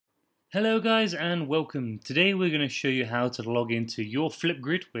Hello guys and welcome. Today we're going to show you how to log into your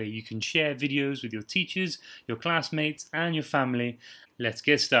Flipgrid where you can share videos with your teachers, your classmates and your family. Let's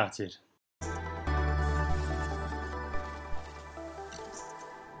get started.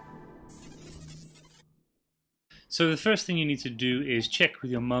 So the first thing you need to do is check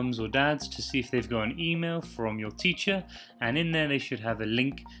with your mums or dads to see if they've got an email from your teacher, and in there they should have a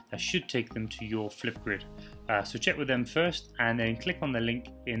link that should take them to your Flipgrid. So check with them first and then click on the link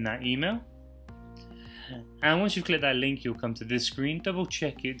in that email. And once you've clicked that link, you'll come to this screen. Double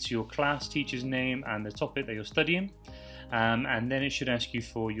check it's your class teacher's name and the topic that you're studying. And then it should ask you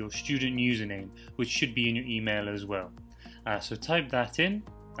for your student username, which should be in your email as well. So type that in,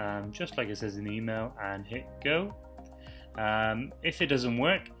 just like it says in the email, and hit go. If it doesn't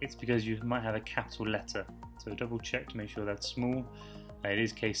work, it's because you might have a capital letter. So double check to make sure that's small. It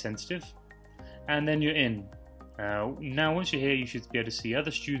is case sensitive. And then you're in. Now once you're here, you should be able to see other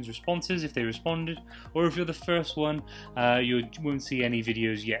students' responses if they responded, or if you're the first one, you won't see any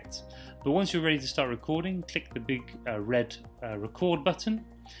videos yet. But once you're ready to start recording, click the big red record button,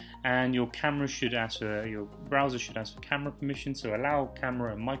 and your camera should ask for, your browser should ask for camera permission, so allow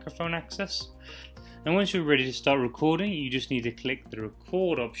camera and microphone access. And once you're ready to start recording, you just need to click the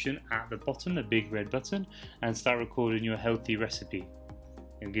record option at the bottom, the big red button, and start recording your healthy recipe.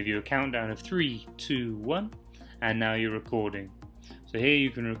 It'll give you a countdown of 3, 2, 1. And now you're recording. So here you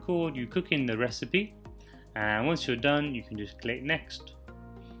can record, you cook in the recipe, and once you're done you can just click next,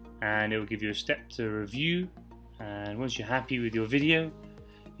 and it will give you a step to review, and once you're happy with your video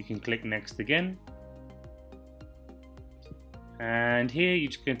you can click next again. And here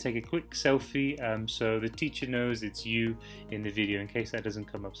you're just going to take a quick selfie so the teacher knows it's you in the video in case that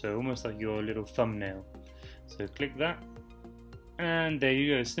doesn't come up, so almost like your little thumbnail. So click that, and there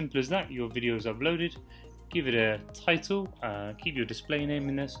you go, as simple as that. Your video is uploaded. Give it a title, keep your display name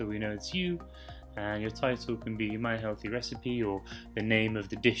in there so we know it's you, and your title can be My Healthy Recipe or the name of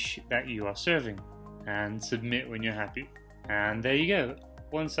the dish that you are serving, and submit when you're happy. And there you go.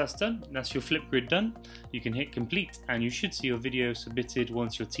 Once that's done, that's your Flipgrid done. You can hit complete and you should see your video submitted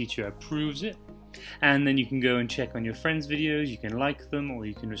once your teacher approves it. And then you can go and check on your friends' videos, you can like them or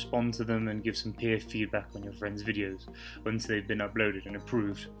you can respond to them and give some peer feedback on your friends' videos once they've been uploaded and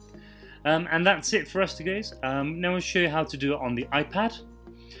approved. And that's it for us guys. Now I'll show you how to do it on the iPad.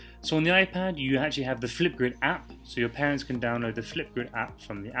 So on the iPad you actually have the Flipgrid app, so your parents can download the Flipgrid app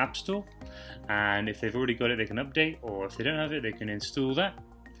from the App Store, and if they've already got it they can update, or if they don't have it they can install that.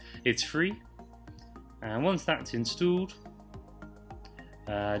 It's free, and once that's installed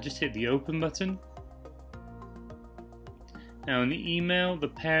just hit the open button. Now in the email,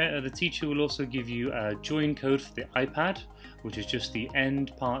 the teacher will also give you a join code for the iPad, which is just the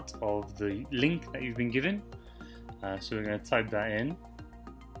end part of the link that you've been given. So we're going to type that in.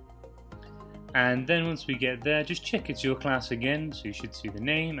 And then once we get there, just check it's your class again, so you should see the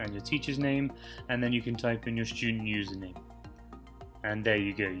name and your teacher's name, and then you can type in your student username. And there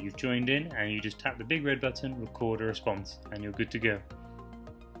you go, you've joined in, and you just tap the big red button, record a response, and you're good to go.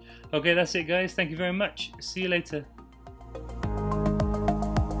 Okay, that's it guys, thank you very much, see you later.